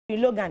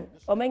Logan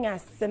omenya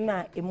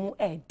sema emu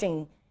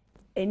den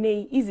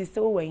ene Eazzy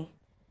so way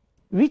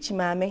Richie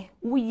mame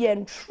we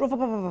ntro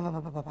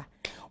papa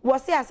wo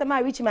se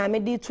asema Richie mame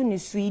de to ne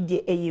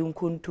suide eye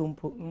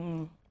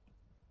nkontompo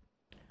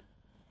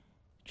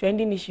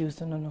trending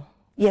issues no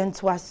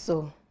yento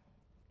aso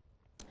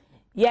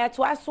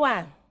yeto aso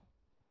a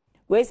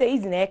we say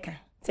Eazzy na eka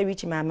se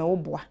Richie mame wo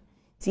boa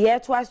ti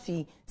yeto aso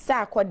yi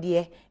sa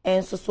akode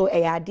enso so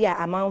eyade a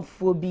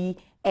amanfo bi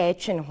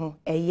etwe ne ho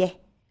eye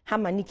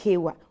hama ni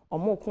kewa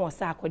omo ko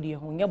osa akode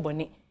ho nye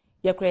bone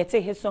ye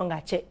krete he song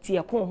ache ti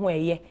ye ko ho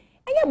eye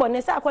enye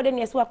bone sa akode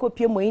ne so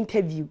akopie mo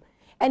interview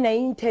na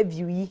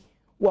interview yi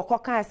wo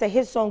koka say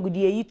he song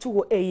di yi to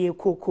ho eye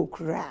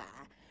kokokra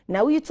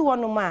na we to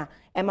no ma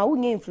e ma wo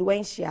nye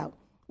influential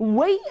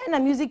we na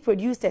music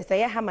producer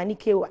say hama ni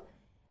kewa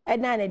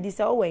na di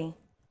say owen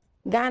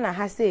Ghana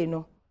ha say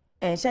no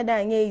shada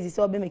anye Eazzy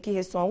so be make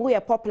he song we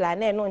popular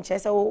na no nche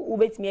say wo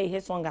betimi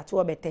he song ato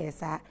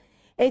obetesa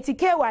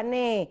etikewa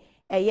ne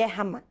eye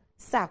hama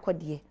sa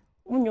akode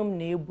unyom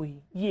na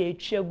eboyi ye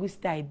etwagu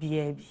style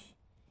bia bi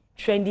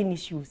trending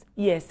issues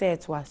ye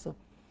set waso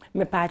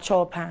me pa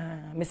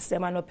chopa me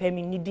sema no pa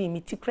mi nidi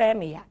mi tikra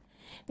me ya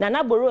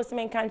na boros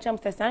men kan cham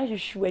se san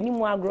hwehwu ani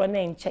mu agro na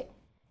enche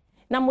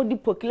na modi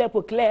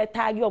pokle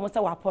tag o mo se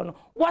wapo no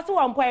wo se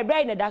won po e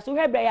brai na da so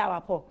hwe brai ya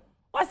wapo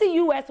wo se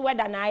US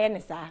weather na aye ne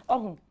sa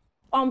ohun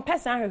on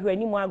person hwehwu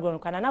ani mu agro no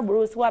kana na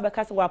boros wa be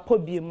ka se wapo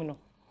biem no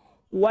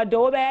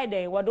wodo be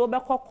den wodo be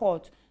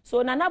court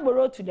so nana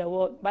borrow to the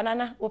world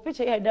banana we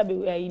picture here that be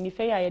in the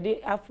fair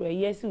ye afro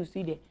years you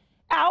see there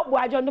ah bo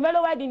ajo no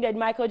melo wedding dead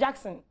Michael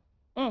Jackson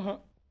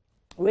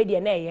we dey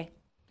na ye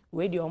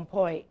we dey on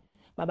point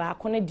baba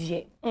akone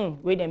de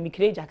we dey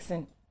Michael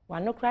Jackson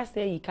one no crash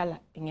say kala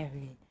nye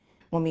hwe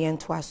momi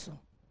ento aso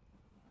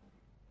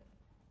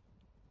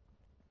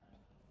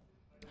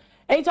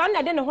e to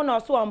na de ne ho na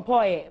so on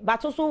point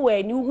but so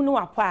we ni hunu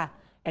wapo a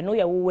eno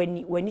ye wo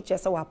wani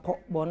chese wapo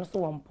bo no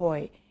so on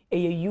point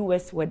e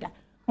US weather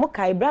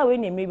Moka ibra we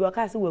na maybe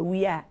wakase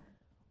we a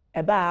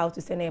eba out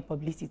to send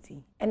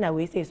publicity and na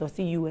we say so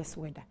see US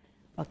weather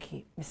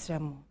okay Mr.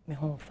 Mo me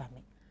home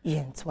family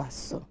yento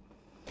aso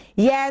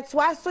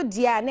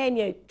dia na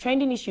any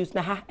trending issues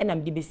na ha and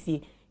am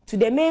DBC to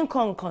the main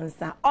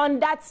concern on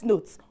that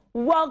note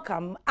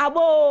welcome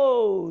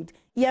aboard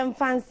yem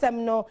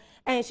fansem no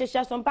and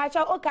shesha some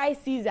pacha okay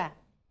Caesar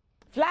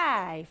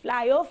fly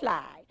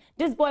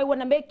this boy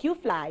wanna make you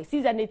fly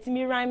Caesar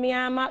netimi rhyme me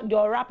ama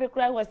the rapid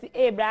cry was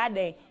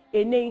brother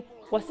ene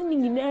wasi ni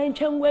nyina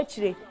ntwanwu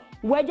akire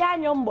wagya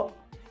nyombo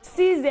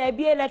Caesar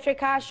bi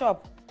electrical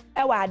shop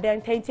e wa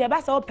adantanti e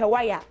ba sa ope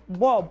wire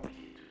bulb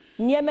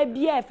niema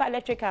bia e fa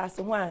electrical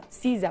so ho a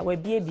Caesar wa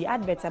bia bi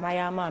advert ma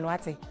ya ma no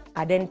ate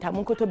adenta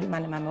munkoto bi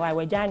mane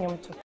wagya nyomto